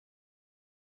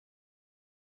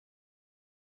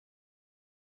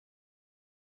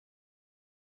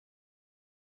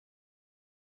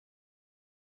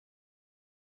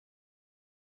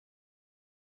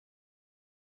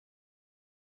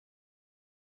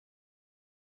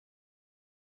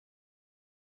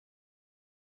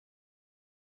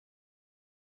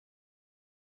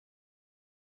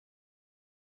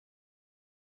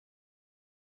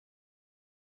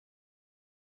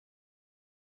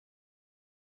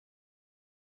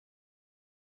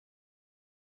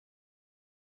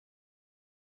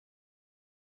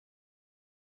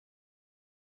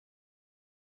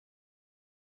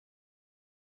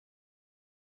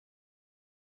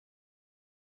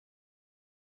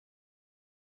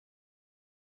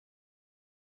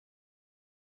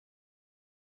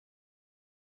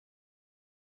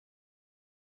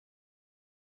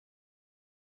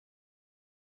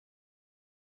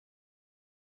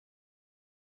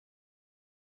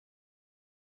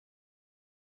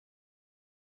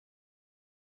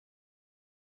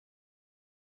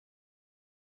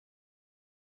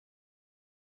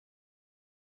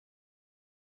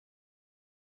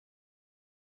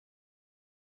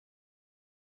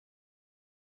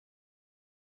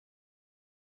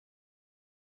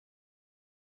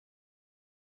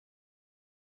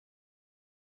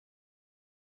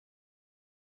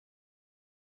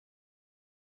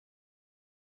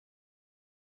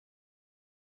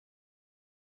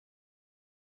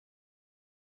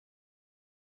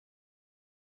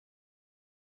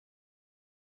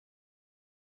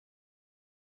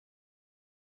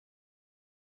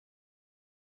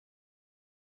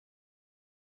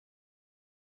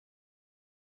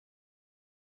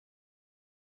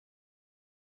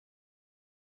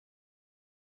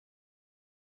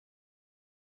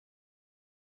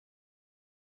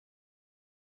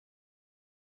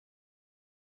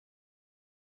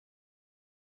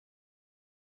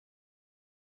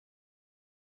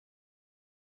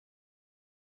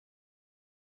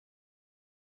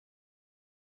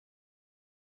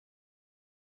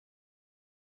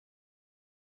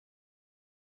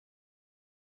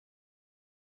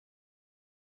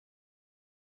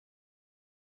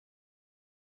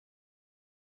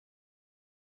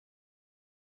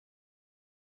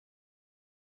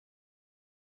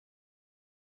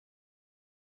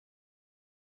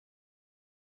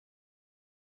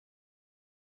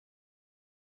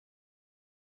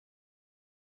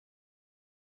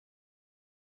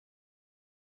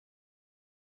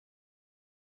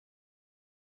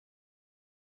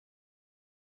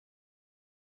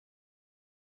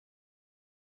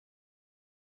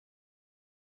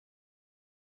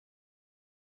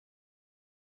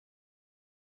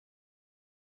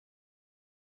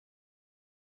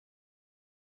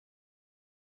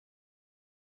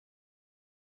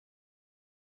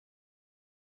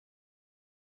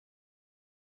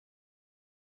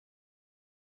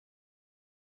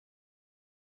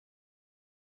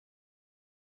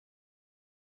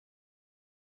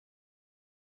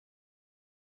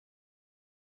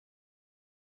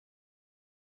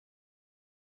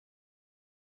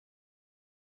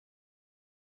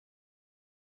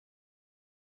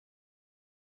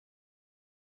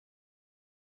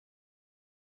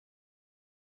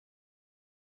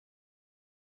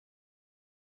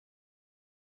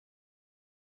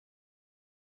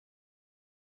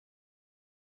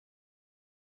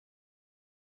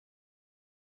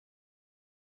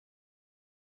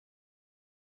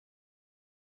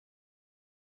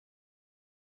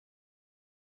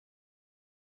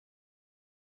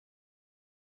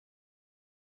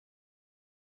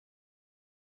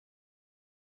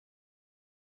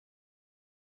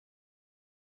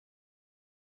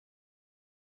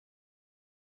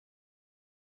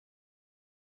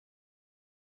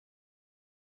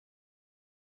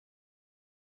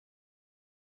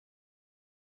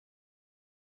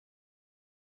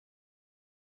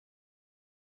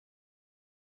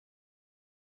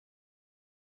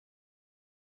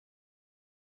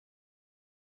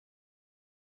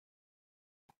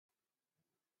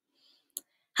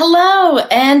Hello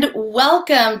and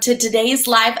welcome to today's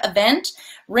live event,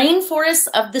 Rainforests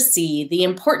of the Sea, the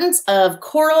importance of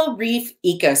coral reef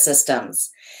ecosystems.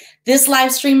 This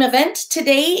live stream event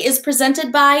today is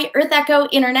presented by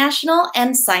EarthEcho International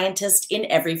and scientists in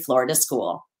every Florida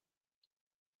school.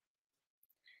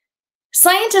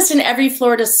 Scientists in every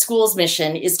Florida school's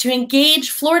mission is to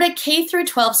engage Florida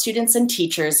K-12 students and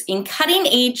teachers in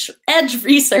cutting-edge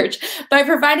research by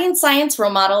providing science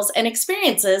role models and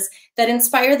experiences that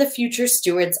inspire the future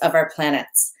stewards of our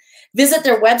planets. Visit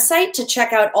their website to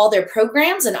check out all their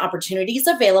programs and opportunities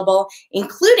available,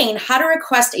 including how to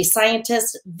request a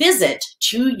scientist visit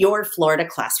to your Florida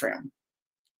classroom.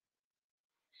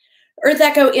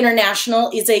 EarthEcho International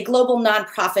is a global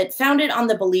nonprofit founded on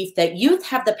the belief that youth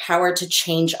have the power to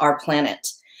change our planet.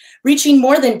 Reaching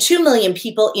more than 2 million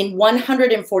people in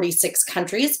 146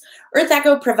 countries,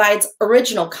 EarthEcho provides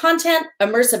original content,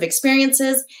 immersive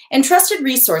experiences, and trusted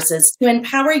resources to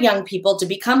empower young people to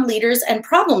become leaders and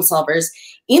problem solvers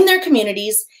in their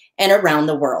communities and around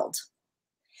the world.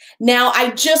 Now, I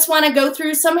just want to go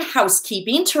through some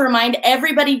housekeeping to remind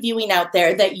everybody viewing out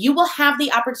there that you will have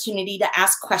the opportunity to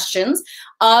ask questions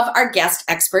of our guest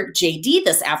expert, JD,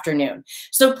 this afternoon.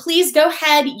 So please go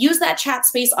ahead, use that chat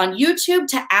space on YouTube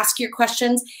to ask your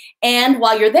questions. And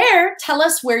while you're there, tell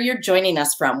us where you're joining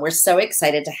us from. We're so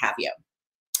excited to have you.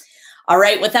 All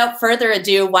right, without further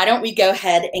ado, why don't we go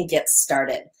ahead and get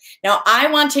started? Now, I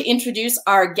want to introduce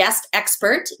our guest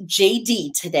expert,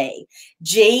 JD, today.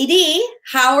 JD,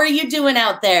 how are you doing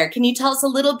out there? Can you tell us a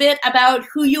little bit about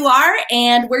who you are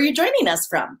and where you're joining us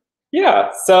from?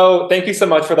 Yeah, so thank you so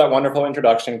much for that wonderful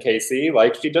introduction, Casey.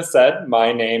 Like she just said,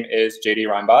 my name is JD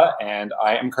Reinba, and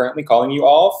I am currently calling you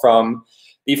all from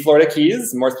the Florida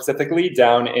Keys, more specifically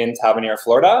down in Tavernier,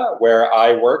 Florida, where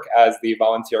I work as the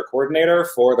volunteer coordinator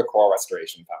for the Coral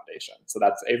Restoration Foundation. So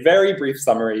that's a very brief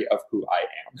summary of who I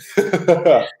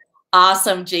am.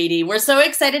 Awesome, JD. We're so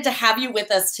excited to have you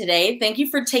with us today. Thank you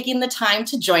for taking the time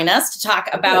to join us to talk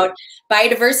about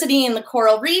biodiversity in the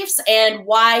coral reefs and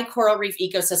why coral reef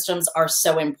ecosystems are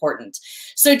so important.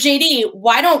 So JD,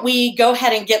 why don't we go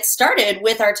ahead and get started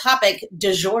with our topic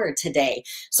du jour today.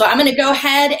 So I'm going to go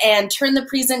ahead and turn the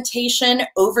presentation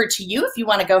over to you if you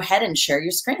want to go ahead and share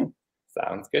your screen.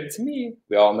 Sounds good to me.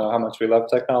 We all know how much we love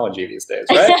technology these days,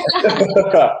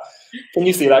 right? Can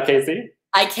you see that, Casey?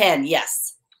 I can,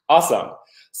 yes. Awesome.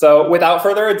 So without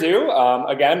further ado,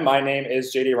 again, my name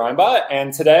is JD Reinba,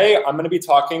 and today I'm going to be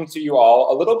talking to you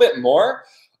all a little bit more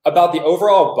about the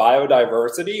overall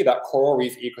biodiversity that coral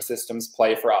reef ecosystems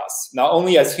play for us, not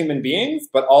only as human beings,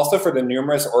 but also for the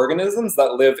numerous organisms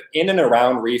that live in and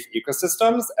around reef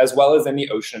ecosystems, as well as in the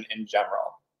ocean in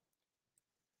general.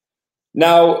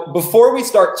 Now, before we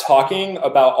start talking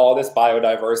about all this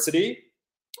biodiversity,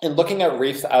 and looking at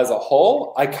reefs as a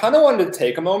whole, I kind of wanted to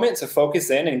take a moment to focus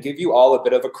in and give you all a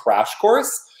bit of a crash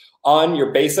course on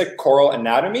your basic coral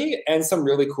anatomy and some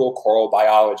really cool coral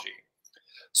biology.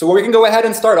 So we can go ahead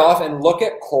and start off and look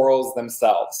at corals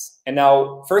themselves. And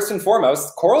now, first and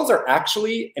foremost, corals are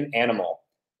actually an animal.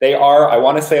 They are, I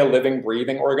want to say, a living,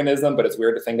 breathing organism, but it's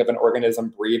weird to think of an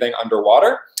organism breathing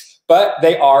underwater, but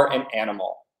they are an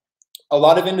animal. A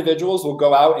lot of individuals will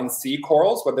go out and see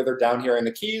corals, whether they're down here in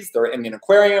the Keys, they're in an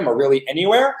aquarium, or really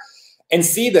anywhere, and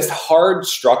see this hard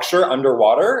structure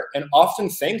underwater and often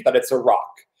think that it's a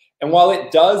rock. And while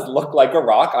it does look like a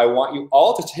rock, I want you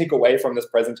all to take away from this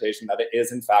presentation that it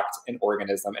is, in fact, an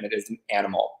organism and it is an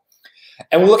animal.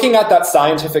 And looking at that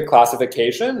scientific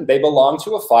classification, they belong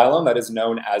to a phylum that is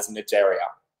known as Cnidaria.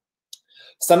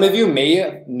 Some of you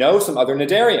may know some other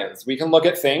cnidarians. We can look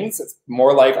at things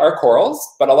more like our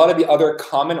corals, but a lot of the other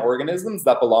common organisms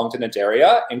that belong to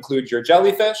Cnidaria include your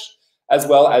jellyfish, as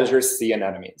well as your sea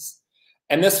anemones.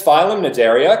 And this phylum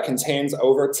Cnidaria contains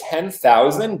over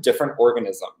 10,000 different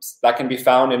organisms that can be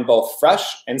found in both fresh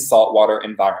and saltwater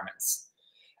environments.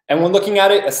 And when looking at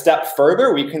it a step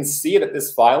further, we can see that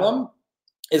this phylum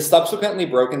is subsequently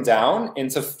broken down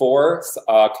into 4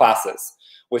 classes,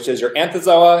 which is your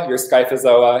anthozoa, your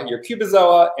scyphozoa, your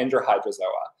pubozoa, and your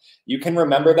hydrozoa. You can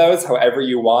remember those however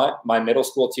you want. My middle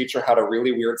school teacher had a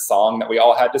really weird song that we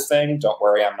all had to sing. Don't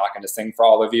worry, I'm not going to sing for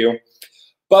all of you.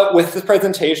 But with this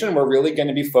presentation, we're really going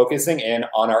to be focusing in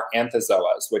on our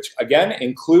anthozoas, which again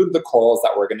include the corals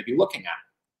that we're going to be looking at.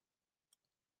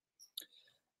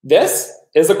 This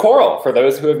is a coral for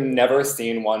those who have never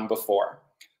seen one before.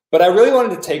 But I really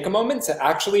wanted to take a moment to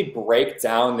actually break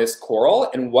down this coral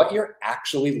and what you're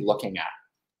actually looking at.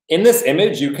 In this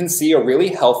image, you can see a really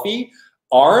healthy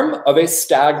arm of a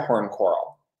staghorn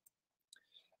coral.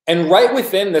 And right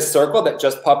within this circle that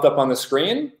just popped up on the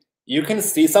screen, you can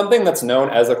see something that's known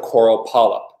as a coral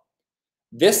polyp.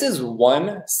 This is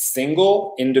one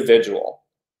single individual.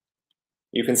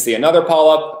 You can see another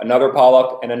polyp, and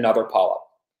another polyp.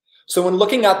 So when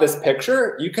looking at this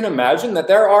picture, you can imagine that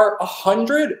there are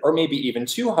 100 or maybe even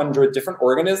 200 different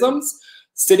organisms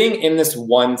sitting in this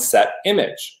one set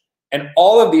image. And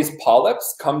all of these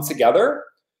polyps come together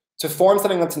to form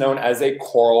something that's known as a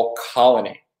coral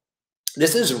colony.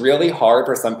 This is really hard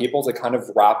for some people to kind of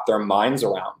wrap their minds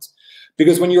around,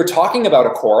 because when you're talking about a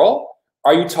coral,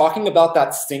 are you talking about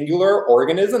that singular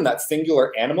organism, that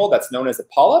singular animal that's known as a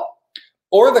polyp,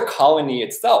 or the colony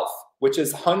itself, which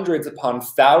is hundreds upon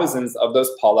thousands of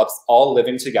those polyps all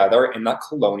living together in that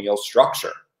colonial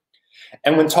structure?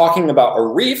 And when talking about a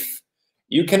reef,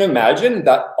 you can imagine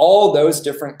that all those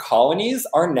different colonies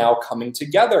are now coming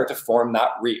together to form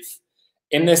that reef.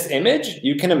 In this image,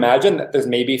 you can imagine that there's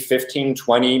maybe 15,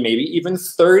 20, maybe even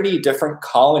 30 different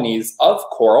colonies of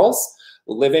corals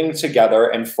living together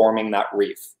and forming that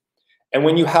reef. And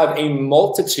when you have a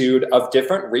multitude of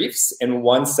different reefs in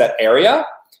one set area,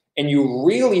 and you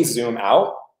really zoom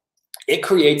out, it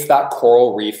creates that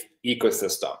coral reef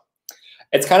ecosystem.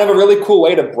 It's kind of a really cool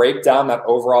way to break down that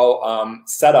overall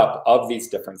setup of these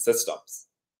different systems.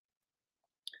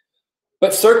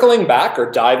 But circling back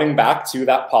or diving back to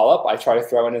that polyp, I try to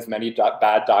throw in as many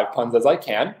bad dive puns as I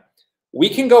can. We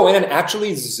can go in and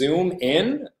actually zoom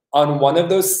in on one of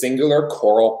those singular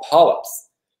coral polyps.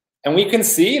 And we can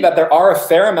see that there are a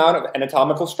fair amount of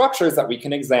anatomical structures that we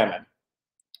can examine.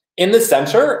 In the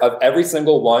center of every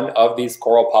single one of these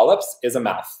coral polyps is a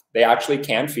mouth. They actually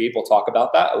can feed. We'll talk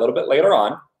about that a little bit later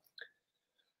on.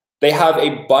 They have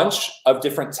a bunch of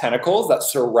different tentacles that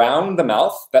surround the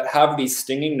mouth that have these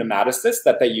stinging nematocysts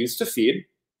that they use to feed.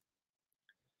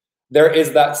 There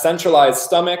is that centralized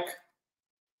stomach.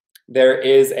 There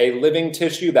is a living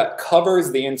tissue that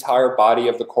covers the entire body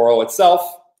of the coral itself.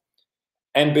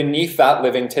 And beneath that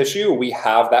living tissue, we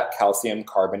have that calcium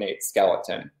carbonate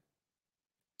skeleton.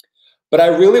 But I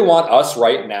really want us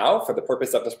right now, for the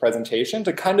purpose of this presentation,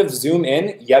 to kind of zoom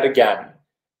in yet again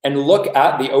and look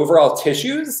at the overall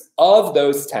tissues of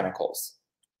those tentacles.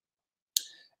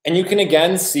 And you can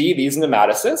again see these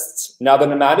nematocysts. Now the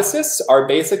nematocysts are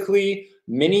basically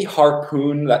mini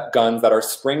harpoon guns that are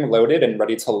spring-loaded and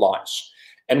ready to launch.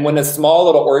 And when a small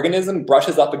little organism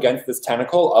brushes up against this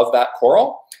tentacle of that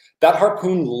coral, that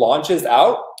harpoon launches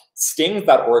out, stings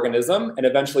that organism, and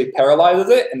eventually paralyzes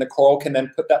it, and the coral can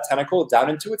then put that tentacle down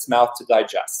into its mouth to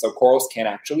digest. So corals can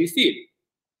actually feed.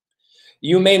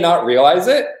 You may not realize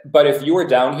it, but if you were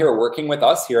down here working with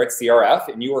us here at CRF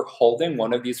and you were holding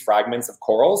one of these fragments of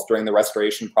corals during the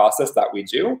restoration process that we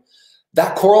do,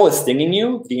 that coral is stinging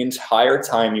you the entire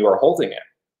time you are holding it.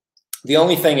 The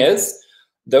only thing is,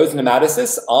 those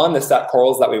nematocysts on the set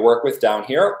corals that we work with down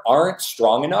here aren't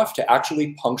strong enough to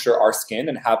actually puncture our skin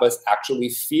and have us actually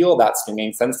feel that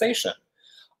stinging sensation.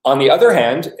 On the other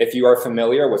hand, if you are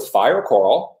familiar with fire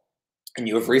coral and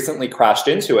you have recently crashed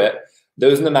into it,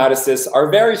 those nematocysts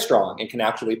are very strong and can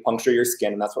actually puncture your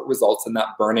skin, and that's what results in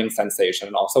that burning sensation,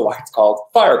 and also why it's called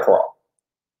fire coral.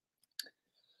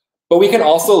 But we can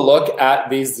also look at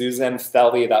these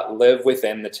zooxanthellae that live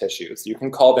within the tissues. You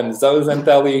can call them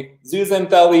zooxanthellae,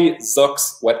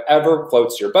 zooks, whatever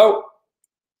floats your boat.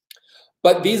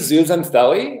 But these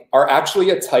zooxanthellae are actually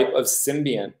a type of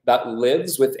symbiont that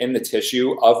lives within the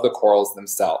tissue of the corals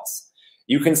themselves.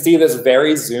 You can see this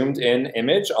very zoomed in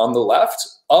image on the left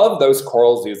of those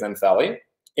coral zooxanthellae.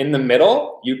 In the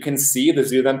middle, you can see the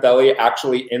zooxanthellae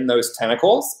actually in those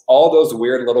tentacles. All those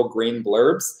weird little green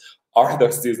blurbs are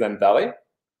those zooxanthellae.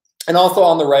 And also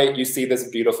on the right, you see this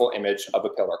beautiful image of a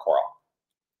pillar coral.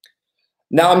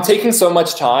 Now I'm taking so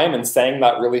much time and saying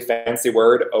that really fancy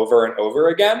word over and over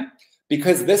again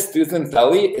because this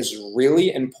zooxanthellae is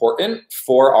really important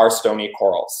for our stony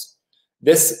corals.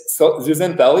 This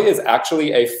zooxanthellae is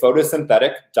actually a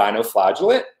photosynthetic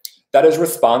dinoflagellate that is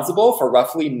responsible for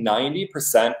roughly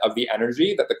 90% of the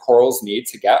energy that the corals need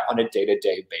to get on a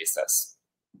day-to-day basis.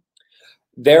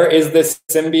 There is this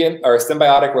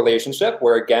symbiotic relationship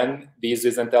where, again, these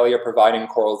zooxanthellae are providing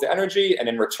corals the energy, and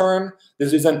in return, the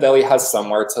zooxanthellae has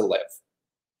somewhere to live.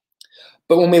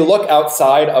 But when we look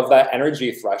outside of that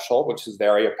energy threshold, which is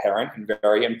very apparent and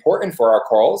very important for our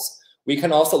corals, we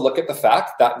can also look at the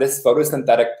fact that this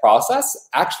photosynthetic process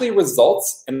actually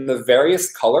results in the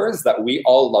various colors that we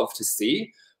all love to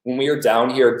see when we are down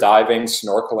here diving,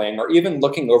 snorkeling, or even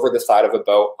looking over the side of a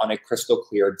boat on a crystal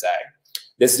clear day.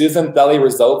 This zooxanthellae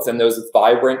results in those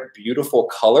vibrant, beautiful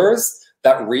colors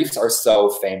that reefs are so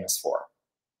famous for.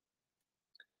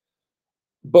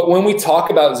 But when we talk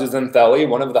about zooxanthellae,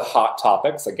 one of the hot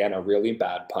topics, again, a really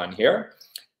bad pun here,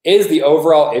 is the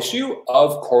overall issue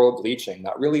of coral bleaching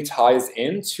that really ties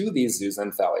into these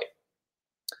zooxanthellae.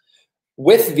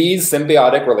 With these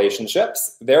symbiotic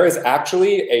relationships, there is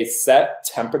actually a set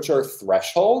temperature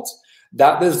threshold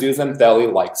that the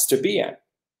zooxanthellae likes to be in.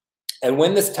 And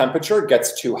when this temperature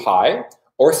gets too high,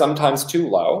 or sometimes too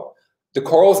low, the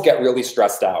corals get really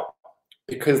stressed out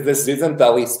because this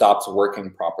zooxanthellae stops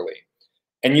working properly.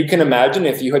 And you can imagine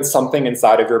if you had something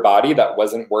inside of your body that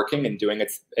wasn't working and doing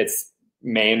its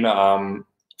main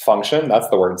function, that's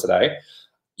the word today,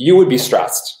 you would be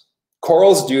stressed.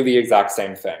 Corals do the exact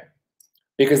same thing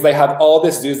because they have all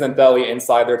this zooxanthellae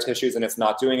inside their tissues and it's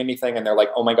not doing anything. And they're like,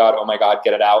 oh my God,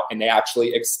 get it out. And they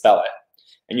actually expel it.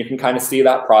 And you can kind of see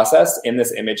that process in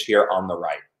this image here on the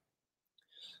right.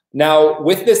 Now,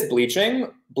 with this bleaching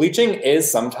is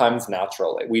sometimes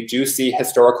natural. We do see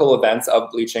historical events of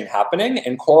bleaching happening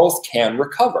and corals can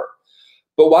recover.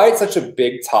 But why it's such a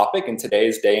big topic in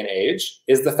today's day and age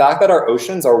is the fact that our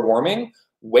oceans are warming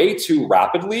way too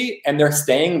rapidly and they're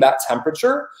staying that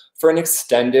temperature for an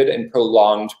extended and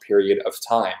prolonged period of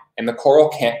time. And the coral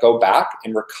can't go back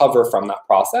and recover from that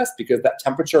process because that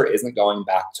temperature isn't going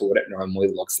back to what it normally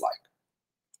looks like.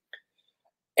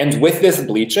 And with this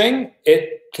bleaching,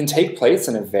 it can take place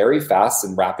in a very fast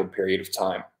and rapid period of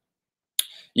time.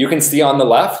 You can see on the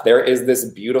left, there is this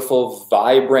beautiful,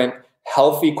 vibrant,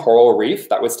 healthy coral reef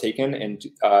that was taken in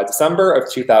December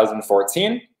of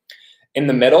 2014. In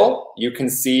the middle, you can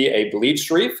see a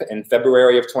bleached reef in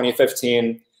February of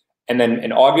 2015. And then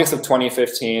in August of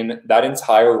 2015, that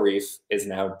entire reef is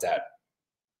now dead.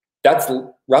 That's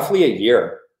roughly a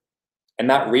year. And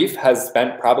that reef has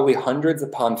spent probably hundreds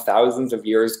upon thousands of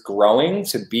years growing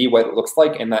to be what it looks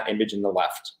like in that image in the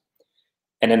left.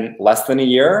 And in less than a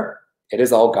year, it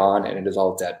is all gone and it is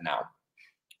all dead now.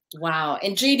 Wow.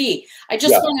 And JD, I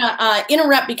just want to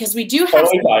interrupt because we do have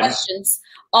some questions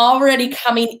already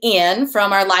coming in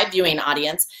from our live viewing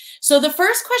audience. So the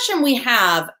first question we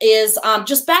have is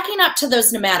just backing up to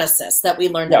those nematocysts that we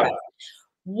learned about.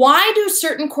 Why do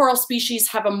certain coral species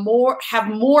have more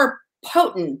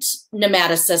potent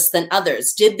nematocysts than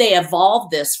others? Did they evolve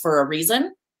this for a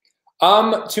reason?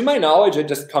 To my knowledge, it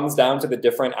just comes down to the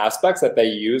different aspects that they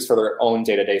use for their own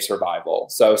day-to-day survival.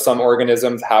 So some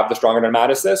organisms have the stronger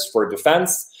nematocysts for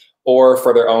defense or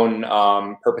for their own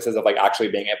purposes of like actually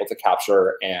being able to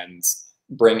capture and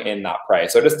bring in that prey.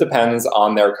 So it just depends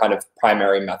on their kind of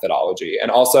primary methodology. And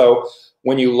also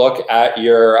when you look at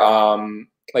your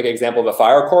like example of a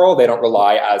fire coral, they don't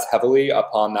rely as heavily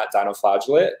upon that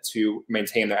dinoflagellate to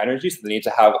maintain their energy. So they need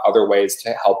to have other ways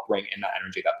to help bring in that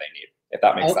energy that they need, if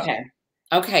that makes sense.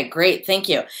 Okay, great. Thank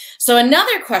you. So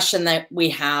another question that we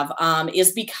have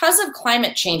is because of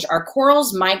climate change, are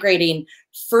corals migrating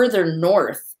further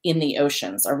north in the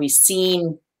oceans? Are we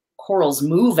seeing corals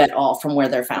move at all from where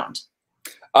they're found?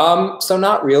 So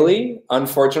not really.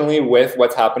 Unfortunately, with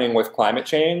what's happening with climate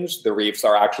change, the reefs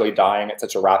are actually dying at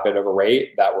such a rapid of a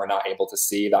rate that we're not able to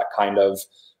see that kind of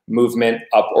movement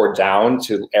up or down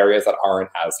to areas that aren't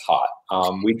as hot.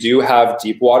 We do have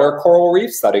deep water coral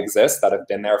reefs that exist that have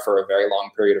been there for a very long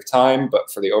period of time, but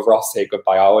for the overall sake of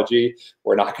biology,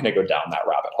 we're not going to go down that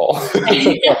rabbit hole.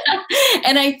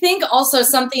 And I think also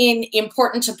something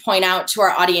important to point out to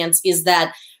our audience is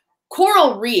that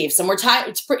coral reefs, and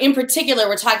in particular,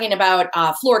 we're talking about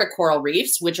Florida coral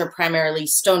reefs, which are primarily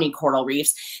stony coral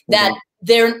reefs, that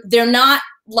they're not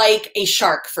like a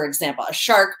shark, for example, a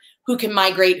shark who can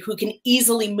migrate, who can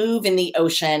easily move in the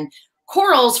ocean.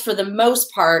 Corals, for the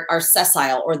most part, are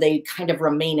sessile, or they kind of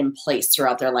remain in place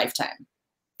throughout their lifetime.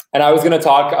 And I was going to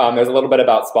talk, there's a little bit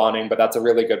about spawning, but that's a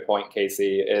really good point,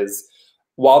 Casey, is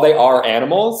while they are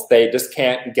animals, they just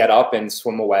can't get up and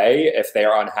swim away if they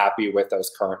are unhappy with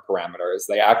those current parameters.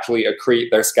 They actually accrete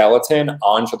their skeleton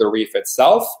onto the reef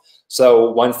itself.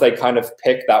 So once they kind of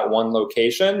pick that one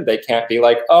location, they can't be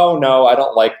like, oh no, I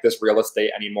don't like this real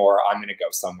estate anymore. I'm going to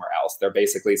go somewhere else. They're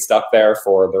basically stuck there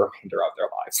for the remainder of their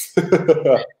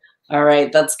lives. All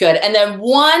right, that's good. And then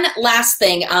one last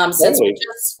thing, since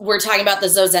we're talking about the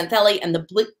zooxanthellae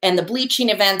and the bleaching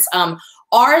events,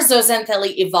 are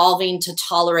zooxanthellae evolving to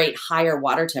tolerate higher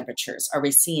water temperatures? Are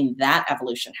we seeing that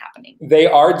evolution happening? They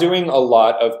are doing a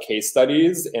lot of case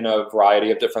studies in a variety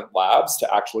of different labs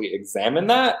to actually examine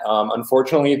that.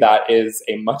 Unfortunately, that is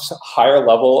a much higher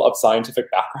level of scientific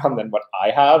background than what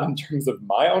I have in terms of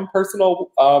my own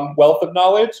personal wealth of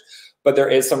knowledge. But there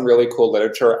is some really cool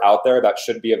literature out there that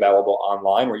should be available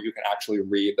online where you can actually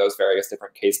read those various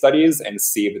different case studies and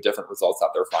see the different results that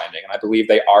they're finding. And I believe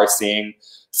they are seeing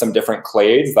some different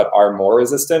clades that are more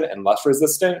resistant and less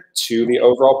resistant to the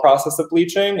overall process of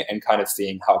bleaching and kind of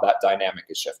seeing how that dynamic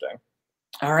is shifting.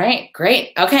 All right,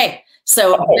 great. Okay,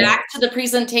 so back to the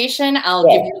presentation. I'll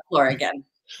give you the floor again.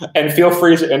 And feel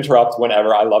free to interrupt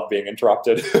whenever. I love being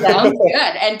interrupted. Sounds good.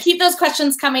 And keep those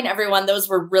questions coming, everyone. Those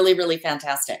were really, really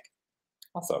fantastic.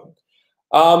 Awesome.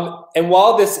 And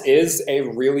while this is a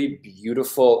really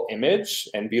beautiful image,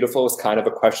 and beautiful is kind of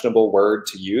a questionable word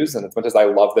to use, and as much as I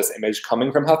love this image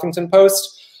coming from Huffington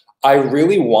Post, I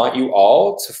really want you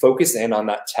all to focus in on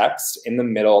that text in the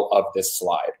middle of this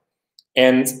slide.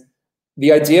 And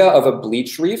the idea of a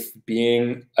bleach reef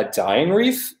being a dying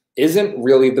reef isn't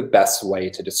really the best way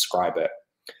to describe it.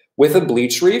 With a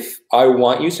bleach reef, I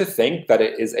want you to think that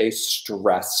it is a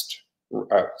stressed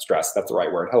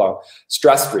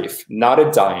reef, not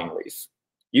a dying reef.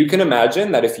 You can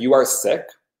imagine that if you are sick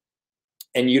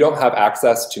and you don't have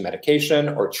access to medication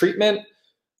or treatment,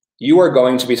 you are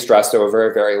going to be stressed over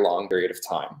a very long period of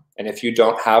time. And if you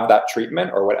don't have that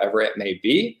treatment or whatever it may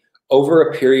be, over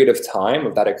a period of time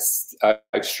of that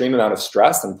extreme amount of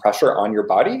stress and pressure on your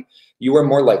body, you are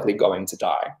more likely going to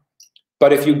die.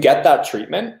 But if you get that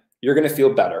treatment, you're going to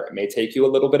feel better. It may take you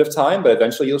a little bit of time, but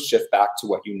eventually you'll shift back to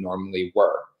what you normally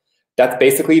were. That's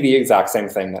basically the exact same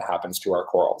thing that happens to our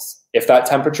corals. If that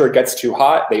temperature gets too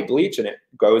hot, they bleach and it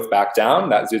goes back down.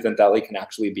 That zooxanthellae can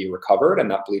actually be recovered,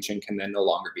 and that bleaching can then no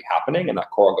longer be happening, and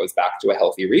that coral goes back to a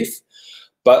healthy reef.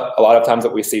 But a lot of times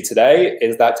what we see today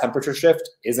is that temperature shift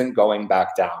isn't going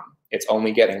back down. It's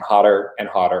only getting hotter and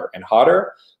hotter and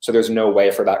hotter. So there's no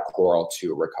way for that coral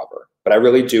to recover. But I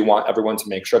really do want everyone to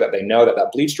make sure that they know that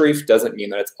that bleached reef doesn't mean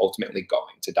that it's ultimately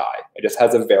going to die. It just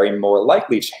has a very more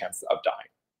likely chance of dying.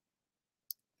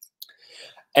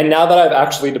 And now that I've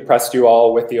actually depressed you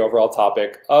all with the overall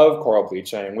topic of coral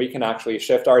bleaching, we can actually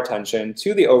shift our attention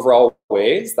to the overall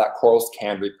ways that corals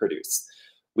can reproduce.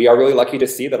 We are really lucky to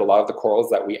see that a lot of the corals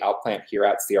that we outplant here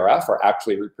at CRF are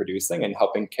actually reproducing and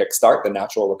helping kickstart the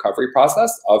natural recovery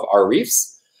process of our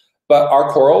reefs. But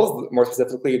our corals, more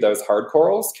specifically those hard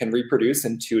corals, can reproduce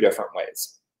in two different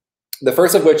ways. The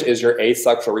first of which is your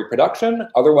asexual reproduction,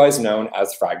 otherwise known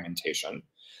as fragmentation.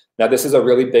 Now, this is a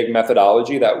really big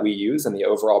methodology that we use in the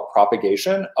overall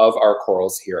propagation of our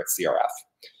corals here at CRF.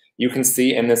 You can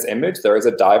see in this image, there is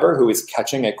a diver who is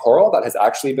catching a coral that has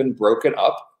actually been broken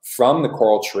up from the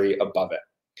coral tree above it.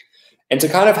 And to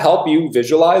kind of help you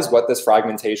visualize what this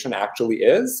fragmentation actually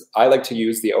is, I like to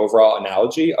use the overall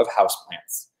analogy of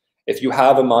houseplants. If you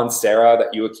have a monstera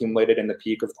that you accumulated in the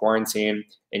peak of quarantine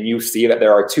and you see that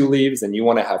there are 2 leaves and you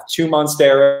want to have 2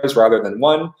 monsteras rather than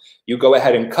 1, you go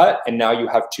ahead and cut, and now you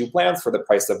have 2 plants for the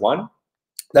price of 1.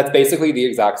 That's basically the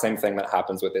exact same thing that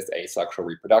happens with this asexual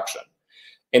reproduction.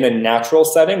 In a natural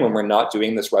setting, when we're not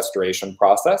doing this restoration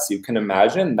process, you can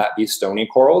imagine that these stony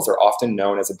corals are often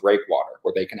known as a breakwater,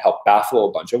 where they can help baffle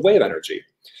a bunch of wave energy.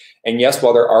 And yes,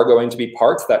 while there are going to be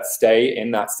parts that stay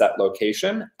in that set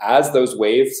location, as those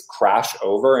waves crash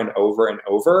over and over and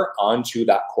over onto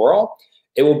that coral,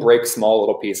 it will break small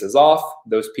little pieces off.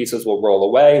 Those pieces will roll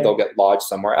away, they'll get lodged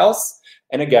somewhere else,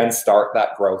 and again, start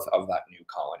that growth of that new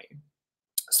colony.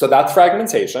 So that's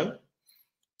fragmentation.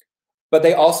 But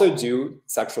they also do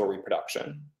sexual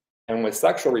reproduction. And with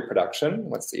sexual reproduction,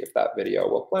 let's see if that video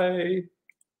will play.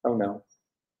 Oh no.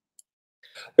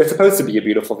 There's supposed to be a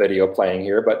beautiful video playing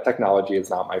here, but technology is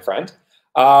not my friend.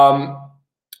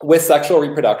 With sexual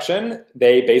reproduction,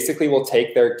 they basically will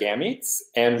take their gametes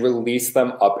and release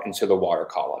them up into the water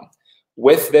column.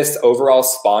 With this overall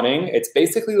spawning, it's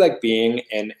basically like being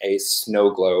in a snow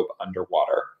globe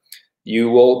underwater.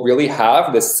 You will really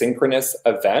have this synchronous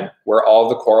event where all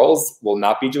the corals will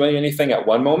not be doing anything at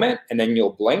one moment, and then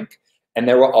you'll blink, and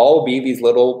there will all be these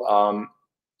little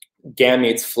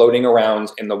gametes floating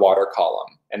around in the water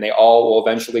column, and they all will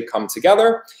eventually come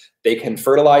together. They can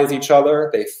fertilize each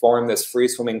other. They form this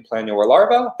free-swimming planula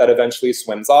larva that eventually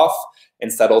swims off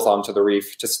and settles onto the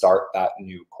reef to start that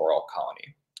new coral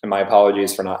colony. And my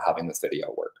apologies for not having this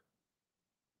video work.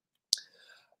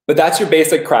 But that's your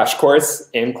basic crash course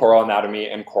in coral anatomy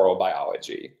and coral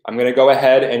biology. I'm going to go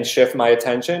ahead and shift my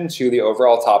attention to the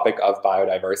overall topic of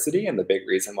biodiversity and the big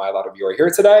reason why a lot of you are here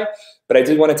today. But I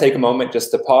did want to take a moment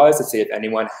just to pause to see if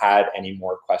anyone had any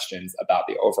more questions about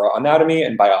the overall anatomy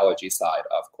and biology side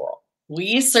of coral.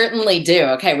 We certainly do.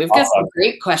 Okay, we've got some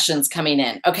great questions coming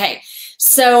in. Okay,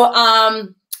 so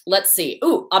let's see.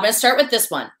 Ooh, I'm going to start with this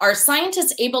one. Are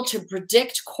scientists able to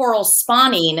predict coral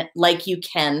spawning like you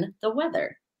can the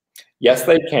weather? Yes,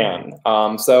 they can.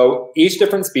 So each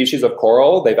different species of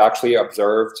coral, they've actually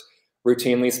observed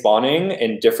routinely spawning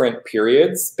in different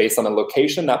periods based on the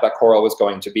location that that coral was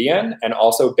going to be in, and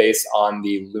also based on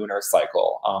the lunar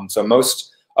cycle. So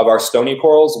most of our stony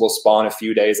corals will spawn a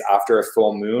few days after a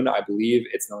full moon. I believe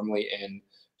it's normally in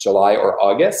July or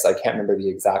August. I can't remember the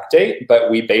exact date,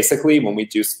 but we basically, when we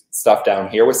do stuff down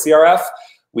here with CRF,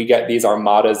 we get these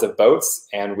armadas of boats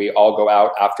and we all go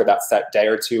out after that set day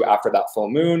or two after that full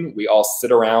moon. We all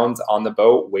sit around on the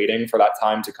boat waiting for that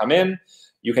time to come in.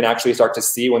 You can actually start to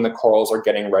see when the corals are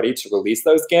getting ready to release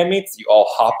those gametes. You all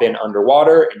hop in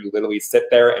underwater and you literally sit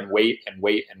there and wait and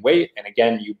wait and wait. And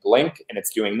again, you blink and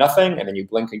it's doing nothing. And then you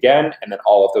blink again, and then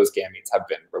all of those gametes have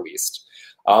been released.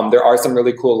 There are some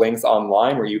really cool links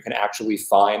online where you can actually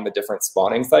find the different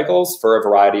spawning cycles for a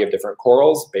variety of different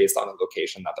corals based on the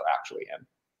location that they're actually in.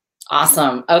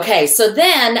 Awesome. Okay, so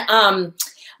then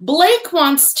Blake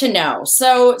wants to know,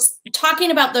 so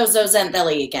talking about those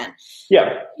zooxanthellae again.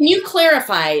 Yeah. Can you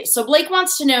clarify? So Blake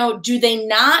wants to know, do they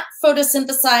not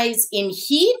photosynthesize in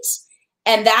heat?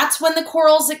 And that's when the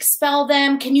corals expel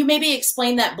them? Can you maybe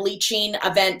explain that bleaching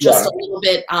event just a little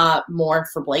bit more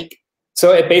for Blake?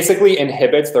 So it basically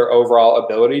inhibits their overall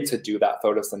ability to do that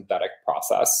photosynthetic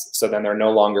process. So then they're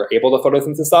no longer able to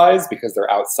photosynthesize because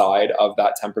they're outside of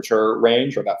that temperature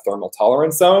range or that thermal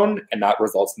tolerance zone. And that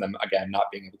results in them, again, not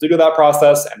being able to do that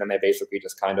process. And then they basically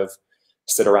just kind of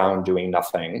sit around doing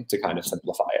nothing to kind of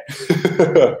simplify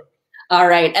it. All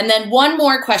right. And then one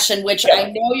more question, which I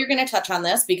know you're going to touch on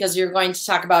this because you're going to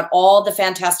talk about all the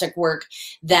fantastic work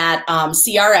that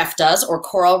CRF does, or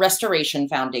Coral Restoration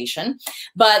Foundation.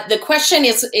 But the question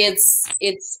is,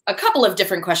 it's a couple of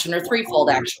different questions, or threefold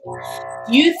actually.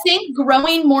 Do you think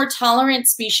growing more tolerant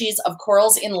species of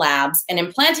corals in labs and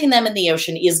implanting them in the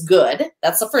ocean is good?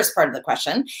 That's the first part of the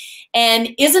question. And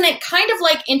isn't it kind of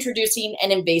like introducing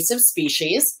an invasive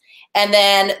species? And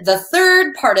then the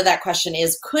third part of that question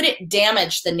is, could it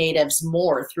damage the natives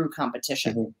more through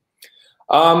competition?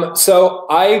 So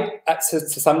I, to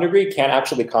some degree, can't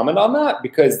actually comment on that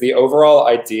because the overall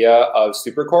idea of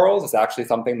supercorals is actually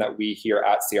something that we here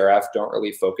at CRF don't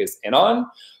really focus in on.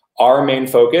 Our main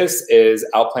focus is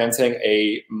outplanting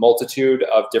a multitude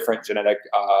of different genetic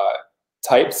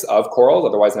types of corals,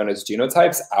 otherwise known as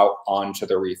genotypes, out onto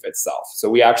the reef itself. So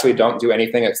we actually don't do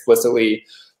anything explicitly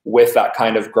with that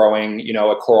kind of growing, you know,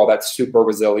 a coral that's super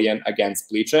resilient against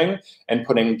bleaching and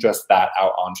putting just that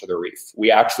out onto the reef.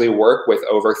 We actually work with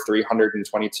over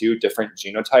 322 different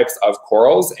genotypes of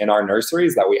corals in our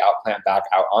nurseries that we outplant back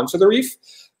out onto the reef.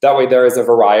 That way there is a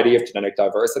variety of genetic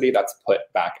diversity that's put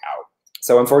back out.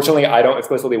 So unfortunately, I don't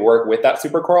explicitly work with that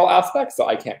super coral aspect, so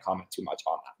I can't comment too much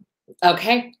on that.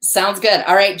 Okay, sounds good.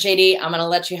 All right, JD, I'm gonna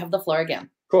let you have the floor again.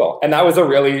 Cool. And that was a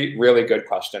really, really good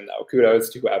question, though. Kudos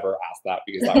to whoever asked that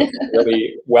because that was a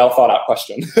really well thought out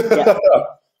question. Yeah.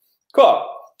 Cool.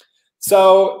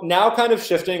 So now kind of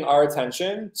shifting our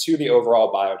attention to the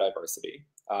overall biodiversity.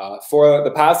 For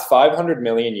the past 500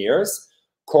 million years,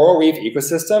 coral reef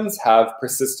ecosystems have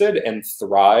persisted and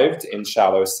thrived in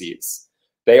shallow seas.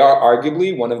 They are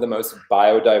arguably one of the most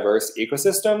biodiverse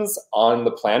ecosystems on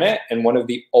the planet and one of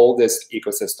the oldest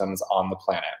ecosystems on the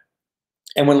planet.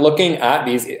 And when looking at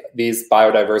these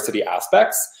biodiversity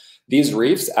aspects, these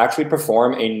reefs actually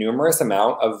perform a numerous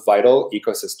amount of vital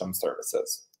ecosystem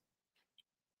services.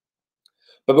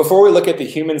 But before we look at the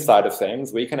human side of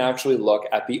things, we can actually look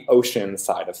at the ocean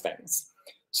side of things.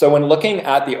 So when looking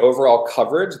at the overall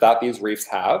coverage that these reefs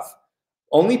have,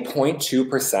 only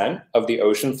 0.2% of the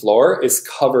ocean floor is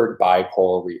covered by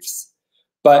coral reefs.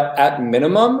 But at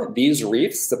minimum, these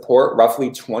reefs support roughly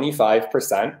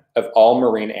 25% of all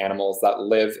marine animals that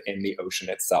live in the ocean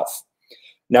itself.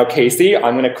 Now, Casey,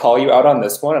 I'm going to call you out on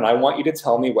this one, and I want you to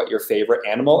tell me what your favorite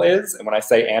animal is. And when I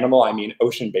say animal, I mean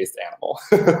ocean-based animal.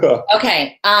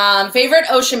 Okay, favorite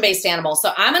ocean-based animal.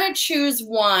 So I'm going to choose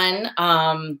one.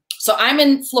 So I'm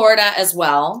in Florida as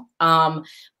well,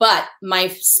 but my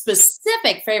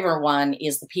specific favorite one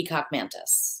is the peacock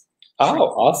mantis. Oh,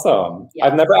 awesome. Yeah.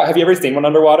 Have you ever seen one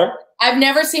underwater? I've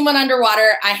never seen one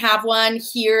underwater. I have one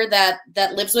here that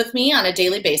lives with me on a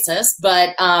daily basis,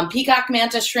 but peacock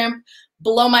mantis shrimp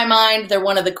blow my mind. They're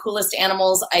one of the coolest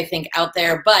animals I think out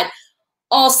there, but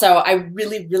also I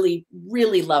really, really,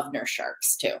 really love nurse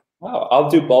sharks too. Oh, I'll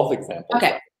do both examples.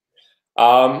 Okay.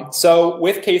 So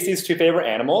with Casey's two favorite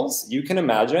animals, you can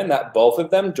imagine that both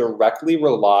of them directly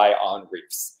rely on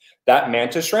reefs. That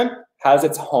mantis shrimp has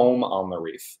its home on the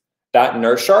reef. That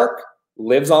nurse shark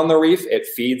lives on the reef, it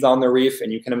feeds on the reef,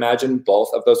 and you can imagine both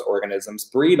of those organisms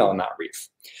breed on that reef.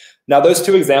 Now, those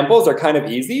two examples are kind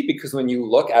of easy because when you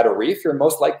look at a reef, you're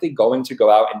most likely going to go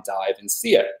out and dive and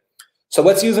see it. So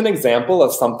let's use an example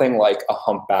of something like a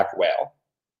humpback whale.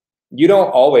 You don't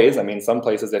always, I mean, some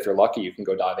places, if you're lucky, you can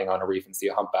go diving on a reef and see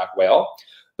a humpback whale.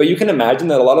 But you can imagine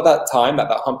that a lot of that time that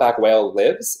humpback whale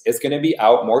lives is going to be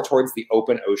out more towards the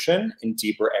open ocean in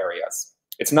deeper areas.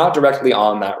 It's not directly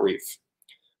on that reef.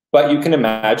 But you can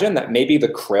imagine that maybe the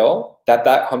krill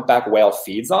that humpback whale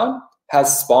feeds on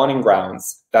has spawning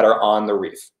grounds that are on the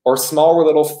reef, or smaller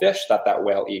little fish that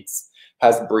whale eats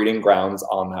has breeding grounds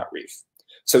on that reef.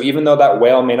 So even though that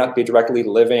whale may not be directly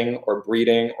living or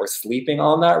breeding or sleeping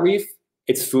on that reef,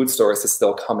 its food source is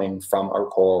still coming from our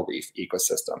coral reef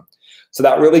ecosystem. So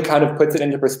that really kind of puts it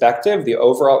into perspective, the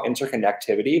overall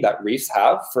interconnectivity that reefs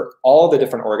have for all the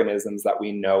different organisms that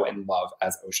we know and love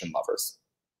as ocean lovers.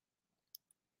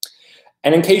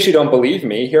 And in case you don't believe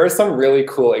me, here are some really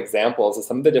cool examples of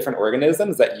some of the different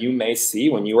organisms that you may see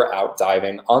when you are out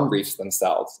diving on reefs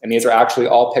themselves. And these are actually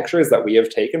all pictures that we have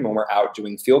taken when we're out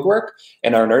doing field work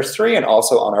in our nursery and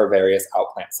also on our various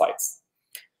outplant sites.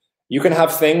 You can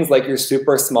have things like your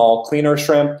super small cleaner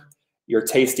shrimp, your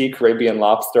tasty Caribbean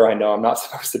lobster. I know I'm not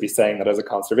supposed to be saying that as a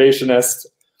conservationist.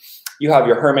 You have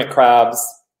your hermit crabs.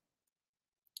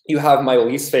 You have my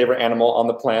least favorite animal on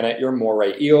the planet, your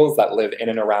moray eels that live in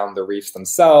and around the reefs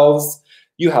themselves.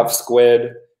 You have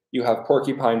squid, you have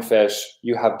porcupine fish,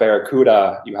 you have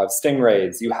barracuda, you have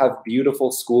stingrays, you have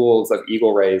beautiful schools of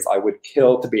eagle rays. I would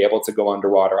kill to be able to go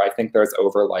underwater. I think there's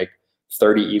over like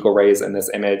 30 eagle rays in this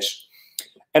image.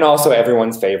 And also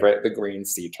everyone's favorite, the green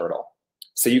sea turtle.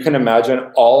 So you can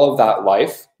imagine all of that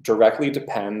life directly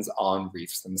depends on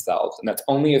reefs themselves. And that's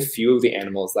only a few of the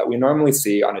animals that we normally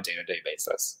see on a day-to-day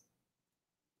basis.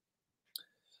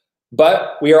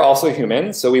 But we are also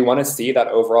human, so we want to see that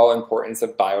overall importance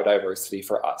of biodiversity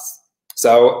for us.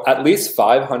 So at least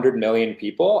 500 million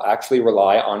people actually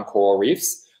rely on coral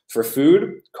reefs for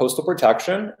food, coastal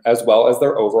protection, as well as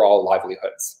their overall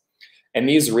livelihoods. And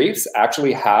these reefs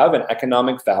actually have an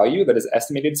economic value that is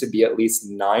estimated to be at least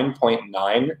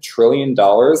 $9.9 trillion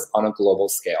on a global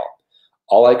scale.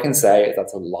 All I can say is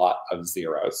that's a lot of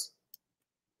zeros.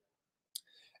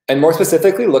 And more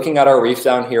specifically, looking at our reef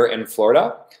down here in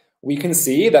Florida, we can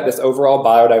see that this overall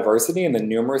biodiversity and the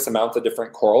numerous amounts of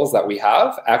different corals that we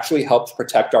have actually helps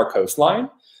protect our coastline,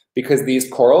 because these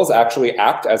corals actually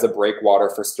act as a breakwater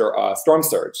for storm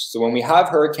surge. So when we have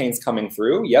hurricanes coming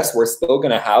through, yes, we're still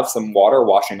going to have some water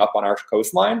washing up on our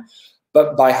coastline,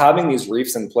 but by having these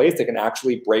reefs in place, they can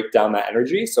actually break down that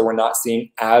energy, so we're not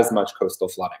seeing as much coastal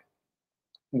flooding.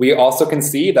 We also can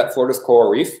see that Florida's coral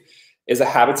reef is a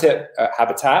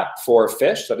habitat for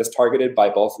fish that is targeted by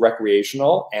both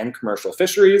recreational and commercial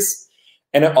fisheries.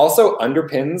 And it also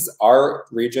underpins our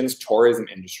region's tourism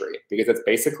industry, because it's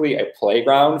basically a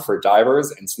playground for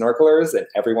divers and snorkelers and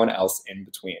everyone else in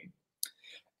between.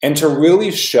 And to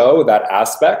really show that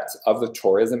aspect of the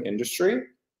tourism industry,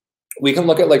 we can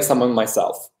look at like someone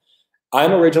myself.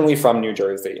 I'm originally from New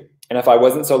Jersey. And if I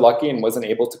wasn't so lucky and wasn't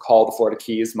able to call the Florida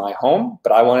Keys my home,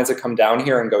 but I wanted to come down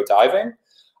here and go diving,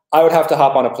 I would have to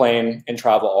hop on a plane and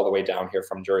travel all the way down here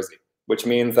from Jersey, which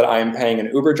means that I'm paying an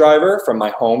Uber driver from my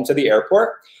home to the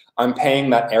airport. I'm paying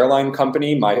that airline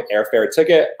company my airfare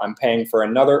ticket. I'm paying for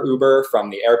another Uber from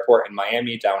the airport in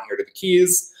Miami down here to the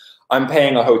Keys. I'm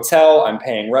paying a hotel. I'm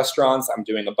paying restaurants. I'm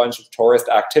doing a bunch of tourist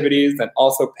activities, and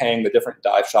also paying the different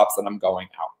dive shops that I'm going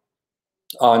out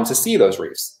on to see those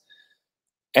reefs.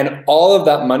 And all of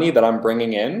that money that I'm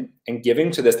bringing in and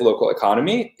giving to this local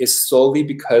economy is solely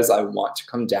because I want to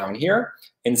come down here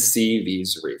and see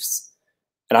these reefs.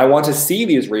 And I want to see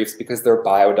these reefs because they're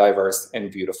biodiverse and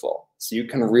beautiful. So you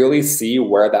can really see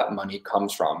where that money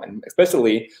comes from, and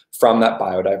especially from that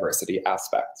biodiversity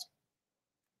aspect.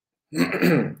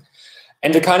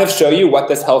 And to kind of show you what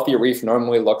this healthy reef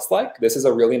normally looks like, this is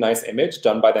a really nice image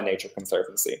done by the Nature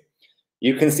Conservancy.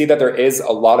 You can see that there is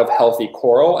a lot of healthy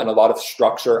coral and a lot of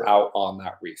structure out on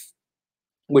that reef,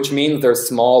 which means there's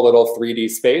small little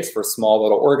 3D space for small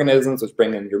little organisms, which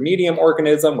bring in your medium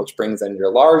organism, which brings in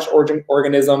your large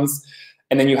organisms.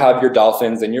 And then you have your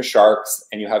dolphins and your sharks,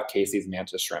 and you have Casey's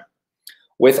mantis shrimp.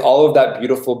 With all of that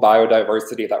beautiful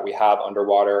biodiversity that we have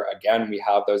underwater, again, we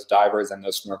have those divers and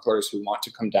those snorkelers who want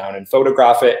to come down and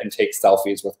photograph it and take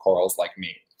selfies with corals like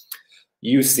me.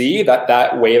 You see that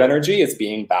that wave energy is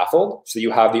being baffled. So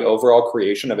you have the overall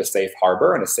creation of a safe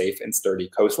harbor and a safe and sturdy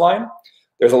coastline.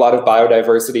 There's a lot of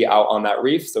biodiversity out on that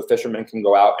reef, so fishermen can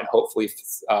go out and hopefully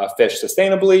fish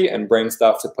sustainably and bring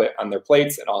stuff to put on their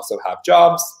plates and also have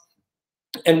jobs.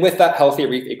 And with that healthy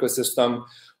reef ecosystem,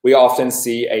 we often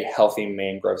see a healthy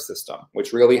mangrove system,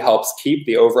 which really helps keep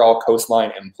the overall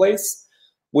coastline in place,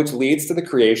 which leads to the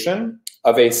creation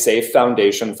of a safe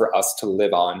foundation for us to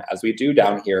live on, as we do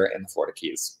down here in the Florida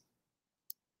Keys.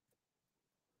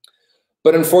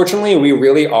 But unfortunately, we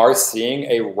really are seeing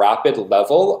a rapid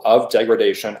level of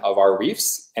degradation of our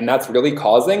reefs, and that's really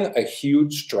causing a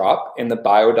huge drop in the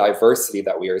biodiversity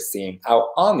that we are seeing out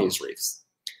on these reefs.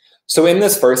 So in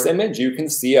this first image, you can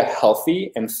see a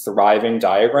healthy and thriving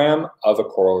diagram of a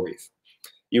coral reef.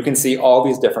 You can see all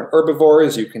these different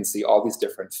herbivores, you can see all these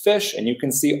different fish, and you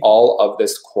can see all of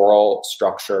this coral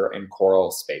structure and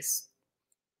coral space.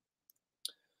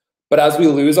 But as we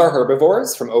lose our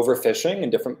herbivores from overfishing and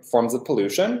different forms of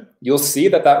pollution, you'll see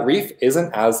that that reef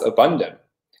isn't as abundant.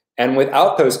 And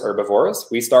without those herbivores,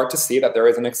 we start to see that there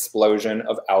is an explosion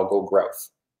of algal growth.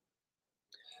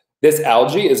 This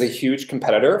algae is a huge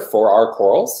competitor for our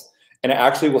corals, and it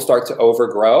actually will start to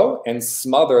overgrow and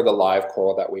smother the live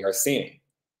coral that we are seeing.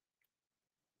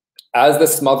 As the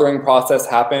smothering process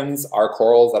happens, our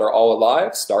corals that are all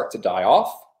alive start to die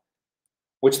off,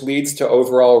 which leads to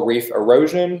overall reef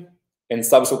erosion and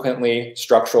subsequently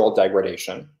structural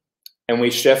degradation. And we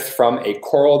shift from a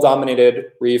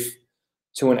coral-dominated reef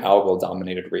to an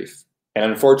algal-dominated reef. And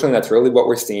unfortunately, that's really what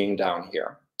we're seeing down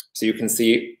here. So you can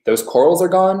see those corals are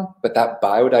gone, but that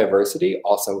biodiversity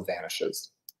also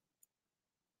vanishes.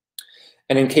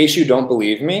 And in case you don't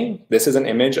believe me, this is an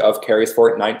image of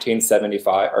Carysfort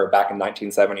 1975, or back in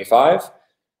 1975.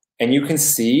 And you can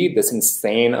see this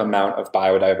insane amount of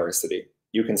biodiversity.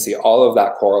 You can see all of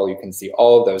that coral, you can see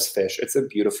all of those fish. It's a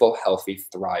beautiful, healthy,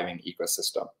 thriving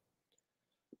ecosystem.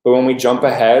 But when we jump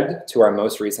ahead to our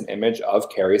most recent image of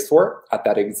Carysfort at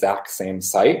that exact same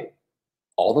site,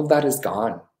 all of that is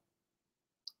gone.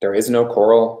 There is no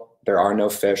coral, there are no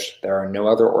fish, there are no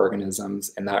other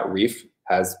organisms, and that reef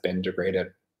has been degraded.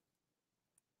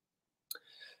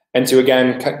 And to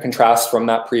again contrast from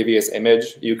that previous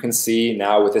image, you can see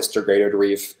now with this degraded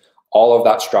reef, all of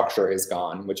that structure is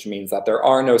gone, which means that there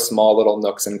are no small little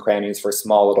nooks and crannies for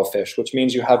small little fish, which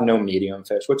means you have no medium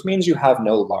fish, which means you have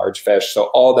no large fish. So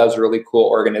all those really cool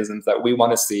organisms that we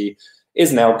want to see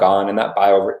is now gone, and that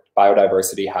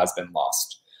biodiversity has been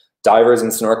lost. Divers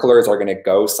and snorkelers are going to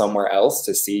go somewhere else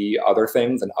to see other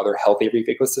things and other healthy reef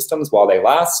ecosystems while they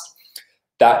last.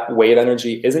 That wave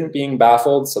energy isn't being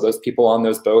baffled, so those people on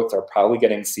those boats are probably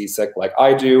getting seasick like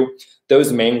I do.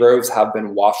 Those mangroves have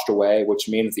been washed away, which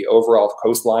means the overall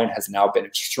coastline has now been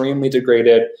extremely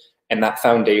degraded, and that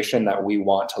foundation that we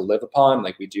want to live upon,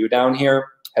 like we do down here,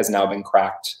 has now been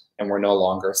cracked, and we're no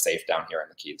longer safe down here in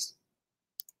the Keys.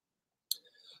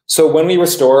 So when we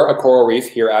restore a coral reef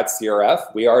here at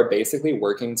CRF, we are basically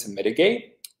working to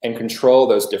mitigate and control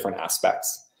those different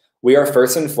aspects. We are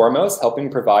first and foremost helping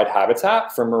provide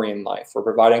habitat for marine life. We're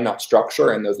providing that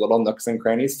structure and those little nooks and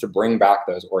crannies to bring back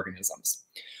those organisms.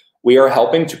 We are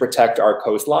helping to protect our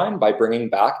coastline by bringing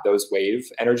back those wave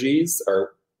energies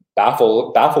or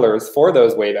bafflers for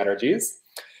those wave energies.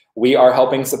 We are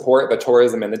helping support the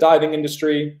tourism and the diving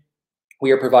industry.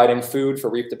 We are providing food for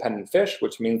reef-dependent fish,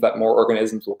 which means that more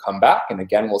organisms will come back. And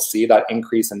again, we'll see that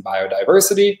increase in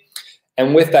biodiversity.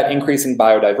 And with that increase in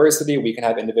biodiversity, we can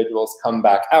have individuals come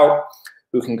back out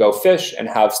who can go fish and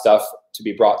have stuff to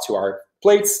be brought to our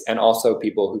plates, and also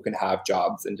people who can have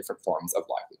jobs in different forms of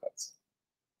livelihoods.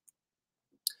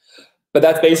 But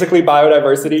that's basically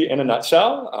biodiversity in a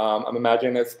nutshell. I'm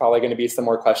imagining there's probably going to be some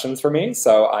more questions for me,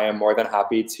 so I am more than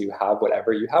happy to have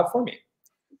whatever you have for me.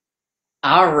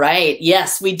 All right.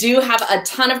 Yes, we do have a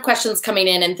ton of questions coming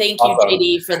in, and thank you,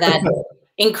 JD, for that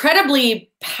incredibly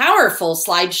powerful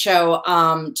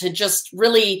slideshow to just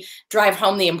really drive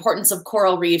home the importance of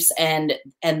coral reefs and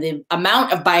the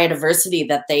amount of biodiversity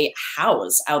that they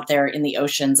house out there in the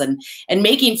oceans, and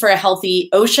making for a healthy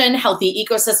ocean, healthy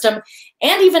ecosystem,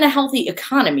 and even a healthy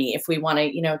economy if we want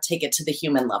to, you know, take it to the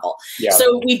human level. Yeah.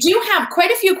 So we do have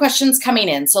quite a few questions coming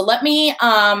in. So let me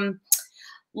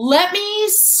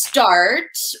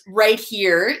start right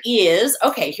here.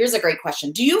 Okay, here's a great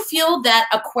question. Do you feel that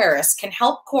Aquarists can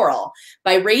help coral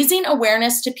by raising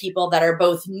awareness to people that are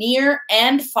both near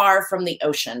and far from the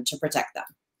ocean to protect them?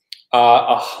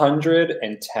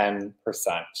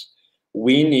 110%.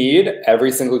 We need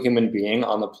every single human being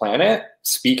on the planet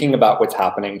speaking about what's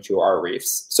happening to our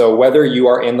reefs. So whether you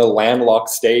are in the landlocked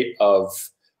state of,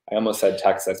 I almost said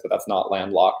Texas, but that's not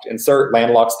landlocked. Insert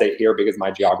landlocked state here because my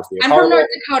geography is horrible. I'm from North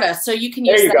Dakota, so you can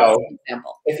use that as an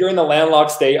example. If you're in the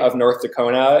landlocked state of North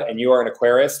Dakota and you are an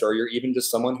aquarist, or you're even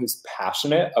just someone who's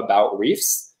passionate about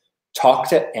reefs, talk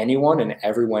to anyone and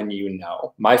everyone you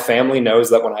know. My family knows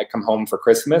that when I come home for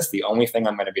Christmas, the only thing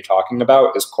I'm going to be talking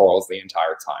about is corals the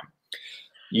entire time.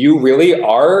 You really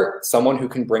are someone who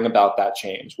can bring about that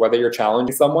change, whether you're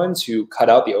challenging someone to cut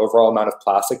out the overall amount of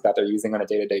plastic that they're using on a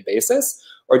day-to-day basis,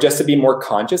 or just to be more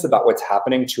conscious about what's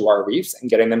happening to our reefs and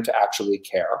getting them to actually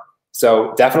care.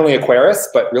 So definitely aquarists,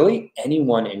 but really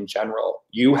anyone in general.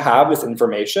 You have this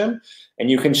information and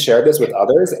you can share this with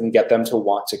others and get them to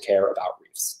want to care about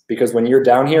reefs. Because when you're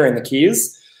down here in the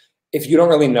Keys, if you don't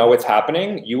really know what's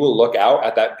happening, you will look out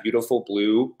at that beautiful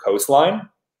blue coastline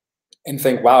and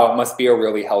think, wow, it must be a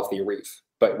really healthy reef.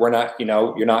 But we're not,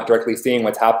 you're not directly seeing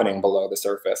what's happening below the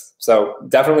surface. So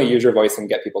definitely use your voice and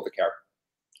get people to care.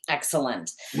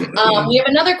 Excellent. We have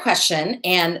another question,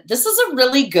 and this is a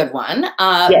really good one.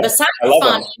 Besides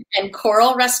fauna and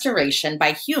coral restoration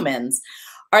by humans,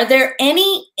 are there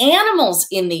any animals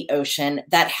in the ocean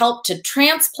that help to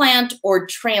transplant or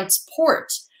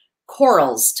transport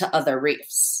corals to other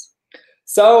reefs?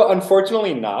 So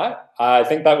unfortunately not. I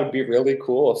think that would be really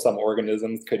cool if some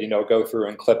organisms could, go through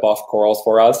and clip off corals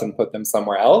for us and put them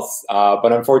somewhere else.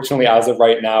 But unfortunately, as of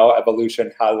right now,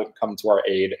 evolution hasn't come to our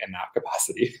aid in that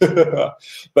capacity.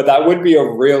 But that would be a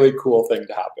really cool thing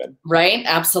to happen. Right?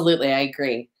 Absolutely. I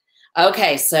agree.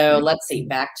 Okay, so let's see,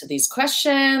 back to these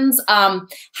questions.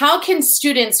 How can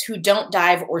students who don't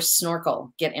dive or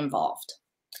snorkel get involved?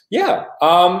 Yeah.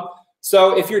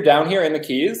 So if you're down here in the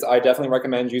Keys, I definitely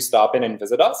recommend you stop in and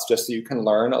visit us just so you can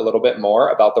learn a little bit more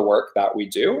about the work that we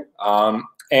do.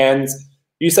 And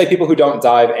you say people who don't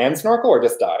dive and snorkel or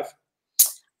just dive?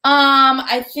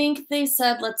 I think they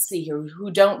said, let's see here,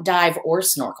 who don't dive or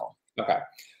snorkel. Okay.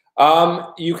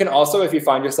 You can also, if you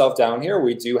find yourself down here,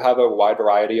 we do have a wide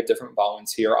variety of different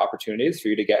volunteer opportunities for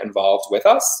you to get involved with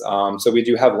us. So we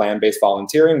do have land-based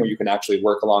volunteering where you can actually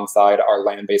work alongside our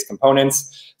land-based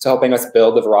components to helping us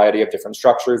build a variety of different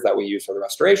structures that we use for the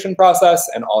restoration process,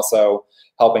 and also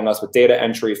helping us with data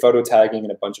entry, photo tagging,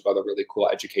 and a bunch of other really cool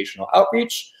educational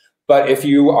outreach. But if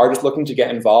you are just looking to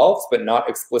get involved, but not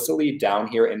explicitly down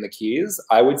here in the Keys,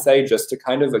 I would say just to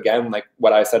kind of, again, like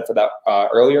what I said for that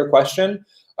earlier question,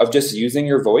 of just using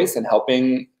your voice and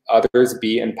helping others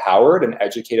be empowered and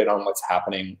educated on what's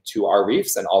happening to our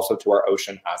reefs and also to our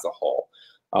ocean as a whole.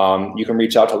 You can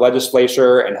reach out to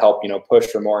legislature and help, push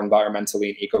for more environmentally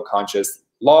and eco-conscious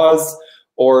laws,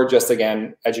 or just,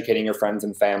 again, educating your friends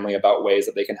and family about ways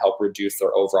that they can help reduce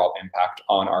their overall impact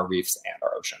on our reefs and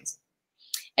our oceans.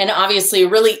 And obviously, a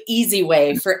really easy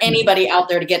way for anybody out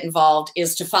there to get involved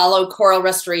is to follow Coral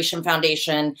Restoration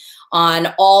Foundation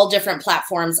on all different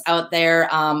platforms out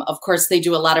there. Of course, they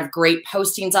do a lot of great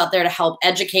postings out there to help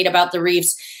educate about the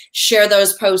reefs. Share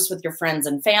those posts with your friends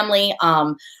and family.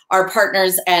 Our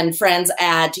partners and friends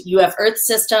at UF Earth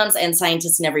Systems and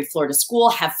Scientists in Every Florida School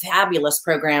have fabulous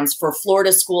programs for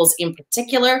Florida schools in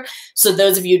particular. So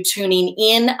those of you tuning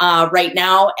in right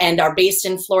now and are based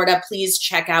in Florida, please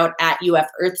check out at UF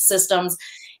Earth Systems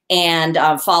and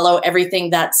follow everything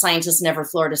that Scientists in Every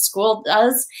Florida School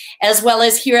does, as well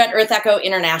as here at EarthEcho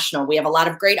International. We have a lot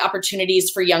of great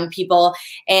opportunities for young people,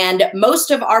 and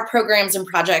most of our programs and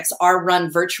projects are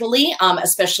run virtually,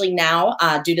 especially now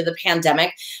due to the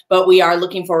pandemic, but we are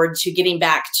looking forward to getting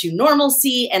back to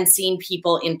normalcy and seeing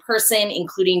people in person,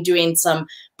 including doing some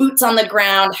boots on the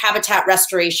ground habitat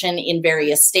restoration in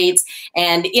various states.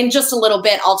 And in just a little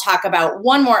bit, I'll talk about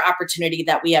one more opportunity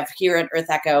that we have here at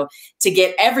EarthEcho to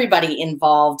get everybody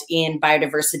involved in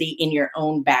biodiversity in your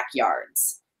own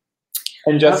backyards.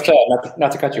 And just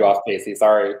not to cut you off, Casey,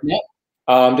 sorry.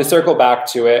 Yep. To circle back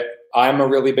to it, I'm a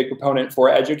really big proponent for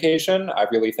education. I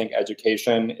really think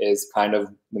education is kind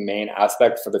of the main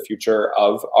aspect for the future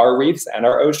of our reefs and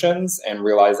our oceans, and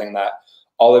realizing that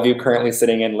all of you currently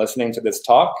sitting and listening to this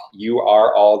talk, you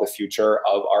are all the future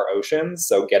of our oceans.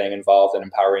 So getting involved and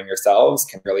empowering yourselves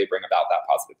can really bring about that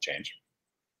positive change.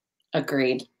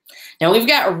 Agreed. Now we've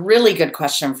got a really good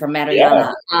question from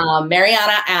Mariana. Yeah.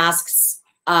 Mariana asks,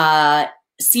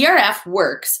 CRF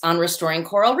works on restoring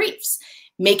coral reefs,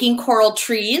 making coral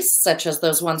trees, such as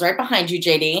those ones right behind you,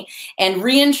 JD, and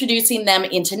reintroducing them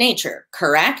into nature,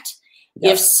 correct?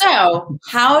 Yes. If so,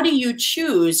 how do you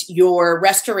choose your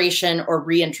restoration or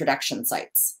reintroduction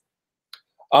sites?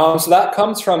 So that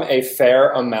comes from a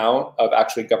fair amount of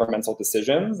actually governmental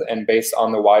decisions and based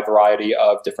on the wide variety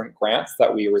of different grants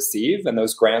that we receive. And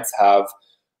those grants have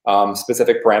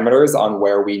specific parameters on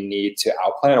where we need to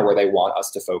outplan or where they want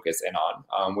us to focus in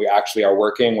on. We actually are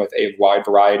working with a wide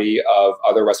variety of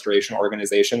other restoration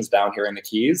organizations down here in the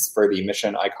Keys for the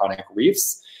Mission Iconic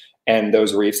Reefs. And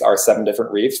those reefs are 7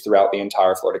 different reefs throughout the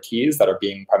entire Florida Keys that are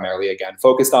being primarily, again,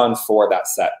 focused on for that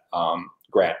set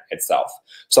grant itself.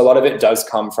 So a lot of it does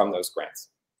come from those grants.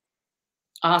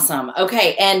 Awesome.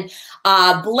 Okay. And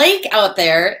Blake out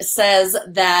there says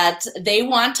that they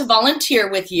want to volunteer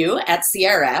with you at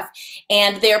CRF,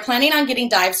 and they're planning on getting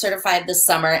dive certified this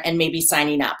summer and maybe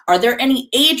signing up. Are there any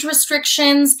age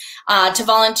restrictions to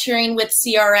volunteering with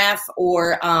CRF,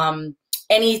 or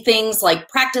any things like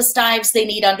practice dives they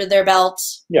need under their belt?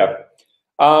 Yeah.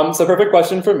 So perfect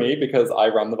question for me because I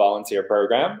run the volunteer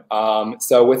program.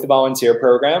 So with the volunteer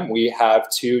program, we have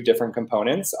two different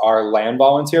components, our land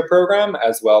volunteer program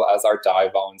as well as our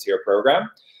dive volunteer program.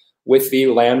 With the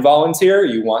land volunteer,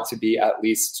 you want to be at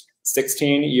least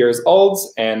 16 years old.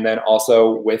 And then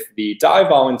also with the dive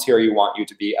volunteer, you want you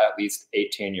to be at least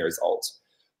 18 years old.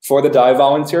 For the dive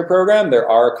volunteer program, there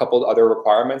are a couple of other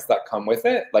requirements that come with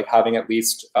it, like having at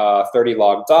least 30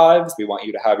 log dives. We want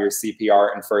you to have your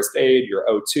CPR and first aid, your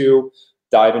O2,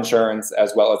 dive insurance,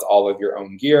 as well as all of your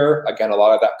own gear. Again, a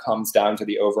lot of that comes down to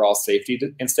the overall safety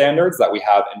standards that we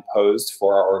have imposed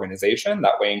for our organization.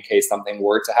 That way, in case something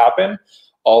were to happen,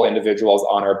 all individuals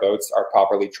on our boats are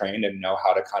properly trained and know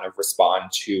how to kind of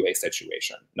respond to a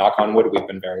situation. Knock on wood, we've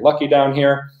been very lucky down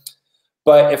here.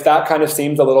 But if that kind of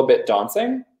seems a little bit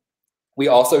daunting, we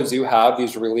also do have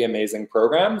these really amazing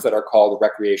programs that are called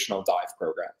recreational dive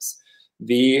programs.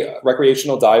 The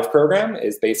recreational dive program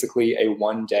is basically a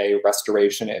one-day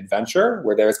restoration adventure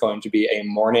where there's going to be a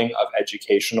morning of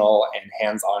educational and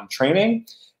hands-on training.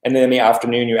 And then in the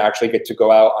afternoon, you actually get to go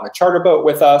out on a charter boat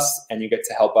with us and you get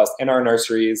to help us in our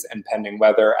nurseries and pending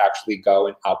weather actually go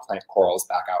and outplant corals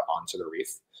back out onto the reef.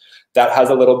 That has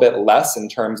a little bit less in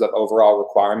terms of overall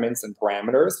requirements and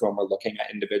parameters when we're looking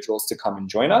at individuals to come and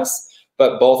join us.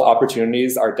 But both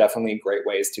opportunities are definitely great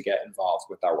ways to get involved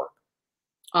with our work.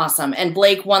 Awesome. And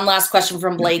Blake, one last question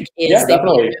from Blake is, yeah,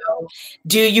 definitely.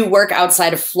 Do you work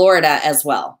outside of Florida as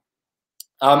well?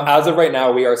 As of right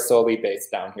now, we are solely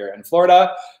based down here in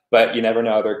Florida, but you never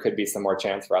know, there could be some more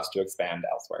chance for us to expand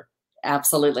elsewhere.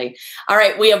 Absolutely. All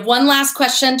right, we have one last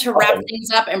question to wrap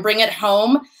things up and bring it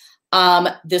home.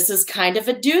 This is kind of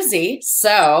a doozy.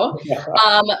 So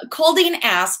Coldine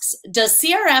asks, does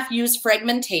CRF use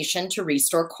fragmentation to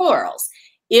restore corals?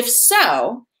 If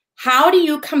so, how do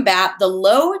you combat the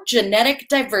low genetic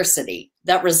diversity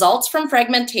that results from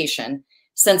fragmentation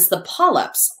since the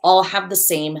polyps all have the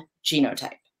same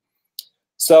genotype?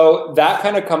 So that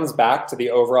kind of comes back to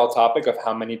the overall topic of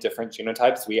how many different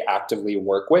genotypes we actively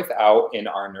work with out in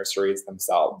our nurseries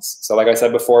themselves. So like I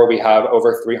said before, we have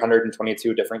over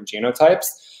 322 different genotypes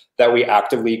that we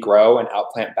actively grow and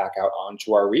outplant back out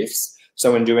onto our reefs.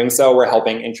 So in doing so, we're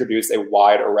helping introduce a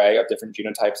wide array of different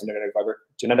genotypes and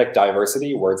genetic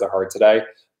diversity, words are hard today,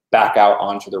 back out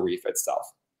onto the reef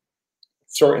itself.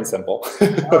 Short and simple.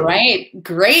 All right,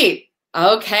 great.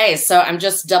 Okay, so I'm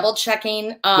just double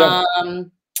checking. Mariana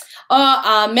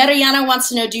wants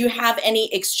to know, do you have any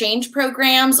exchange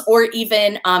programs or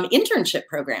even internship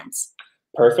programs?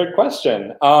 Perfect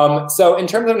question. So in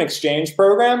terms of an exchange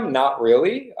program, not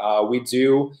really. We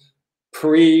do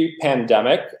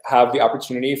pre-pandemic have the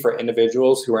opportunity for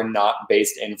individuals who are not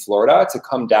based in Florida to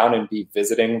come down and be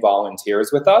visiting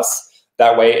volunteers with us.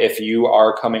 That way, if you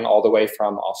are coming all the way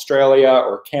from Australia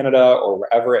or Canada or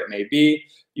wherever it may be,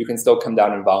 you can still come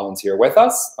down and volunteer with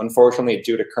us. Unfortunately,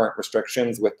 due to current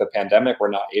restrictions with the pandemic, we're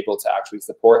not able to actually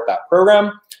support that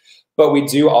program. But we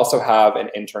do also have an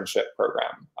internship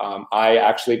program. I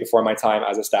actually, before my time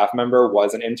as a staff member,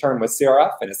 was an intern with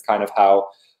CRF, and it's kind of how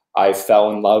I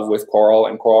fell in love with coral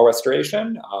and coral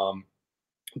restoration.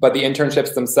 But the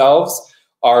internships themselves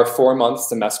are 4-month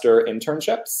semester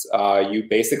internships. You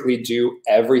basically do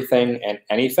everything and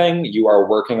anything. You are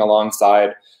working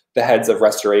alongside the heads of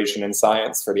restoration and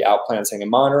science for the outplanting and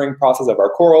monitoring process of our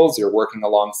corals. You're working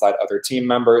alongside other team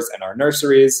members in our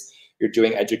nurseries. You're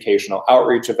doing educational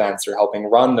outreach events. You're helping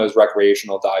run those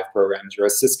recreational dive programs. You're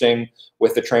assisting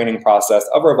with the training process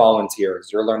of our volunteers.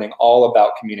 You're learning all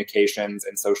about communications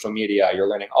and social media. You're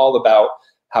learning all about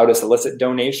how to solicit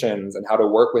donations and how to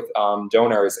work with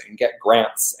donors and get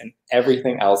grants and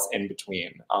everything else in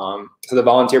between. So the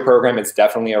volunteer program is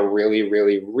definitely a really,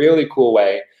 really, really cool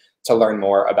way to learn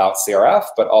more about CRF,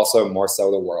 but also more so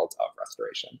the world of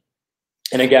restoration.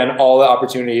 And again, all the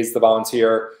opportunities, the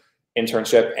volunteer,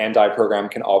 internship, and dive program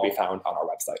can all be found on our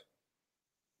website.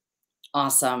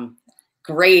 Awesome.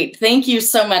 Great. Thank you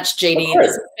so much, JD.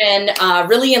 This has been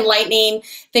really enlightening.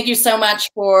 Thank you so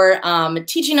much for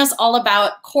teaching us all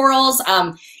about corals,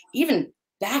 even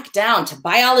back down to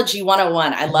biology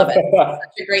 101. I love it. It's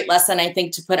such a great lesson, I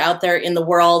think, to put out there in the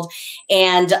world.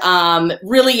 And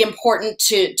really important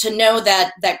to know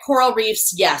that coral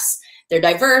reefs, yes, they're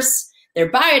diverse,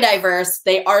 they're biodiverse,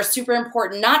 they are super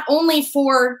important, not only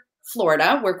for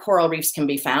Florida, where coral reefs can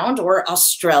be found, or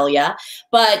Australia,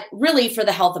 but really for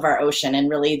the health of our ocean. And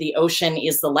really the ocean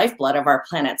is the lifeblood of our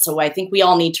planet. So I think we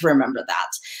all need to remember that.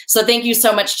 So thank you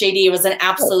so much, JD. It was an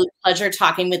absolute pleasure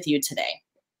talking with you today.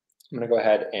 I'm going to go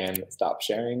ahead and stop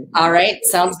sharing. All right,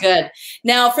 sounds good.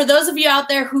 Now, for those of you out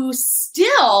there who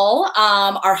still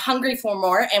are hungry for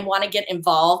more and want to get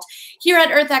involved, here at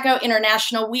EarthEcho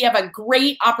International, we have a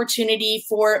great opportunity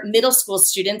for middle school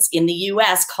students in the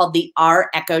US called the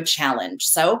EarthEcho Challenge.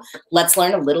 So let's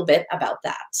learn a little bit about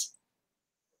that.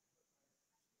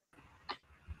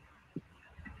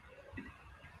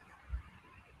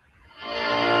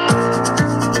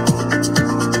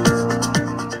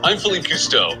 I'm Philippe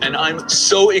Cousteau, and I'm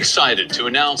so excited to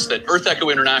announce that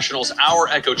EarthEcho International's Our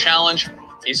Echo Challenge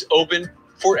is open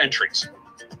for entries.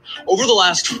 Over the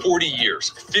last 40 years,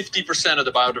 50% of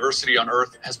the biodiversity on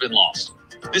Earth has been lost.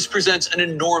 This presents an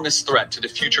enormous threat to the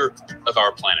future of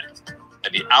our planet.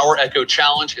 And the Our Echo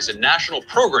Challenge is a national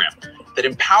program that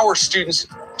empowers students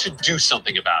to do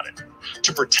something about it,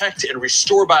 to protect and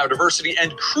restore biodiversity,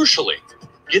 and crucially,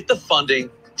 get the funding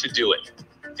to do it.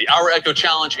 The Our Echo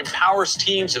Challenge empowers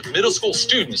teams of middle school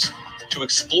students to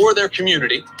explore their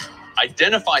community,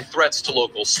 identify threats to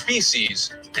local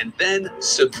species, and then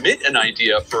submit an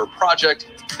idea for a project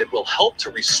that will help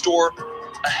to restore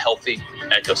a healthy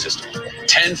ecosystem.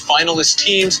 10 finalist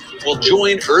teams will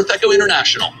join EarthEcho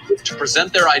International to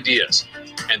present their ideas,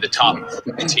 and the top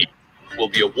team will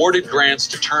be awarded grants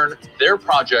to turn their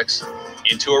projects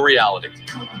into a reality.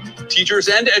 Teachers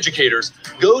and educators,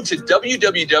 go to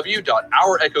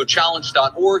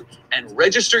www.ourechochallenge.org and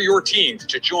register your team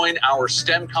to join our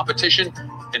STEM competition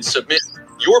and submit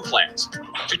your plans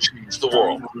to change the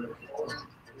world.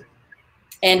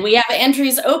 And we have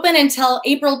entries open until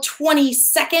April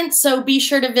 22nd, so be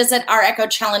sure to visit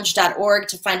ourechochallenge.org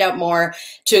to find out more,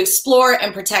 to explore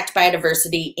and protect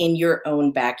biodiversity in your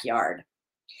own backyard.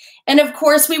 And of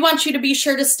course, we want you to be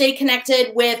sure to stay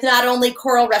connected with not only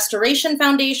Coral Restoration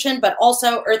Foundation, but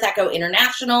also EarthEcho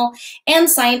International and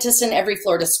scientists in every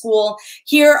Florida school.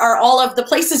 Here are all of the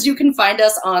places you can find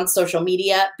us on social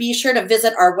media. Be sure to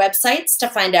visit our websites to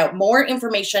find out more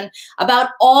information about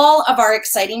all of our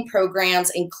exciting programs,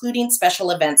 including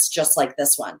special events just like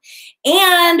this one.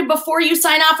 And before you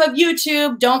sign off of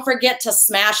YouTube, don't forget to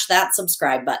smash that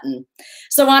subscribe button.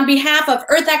 So on behalf of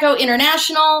EarthEcho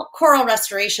International, Coral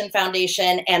Restoration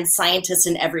Foundation, and scientists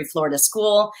in every Florida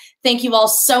school, thank you all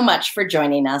so much for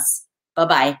joining us.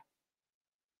 Bye-bye.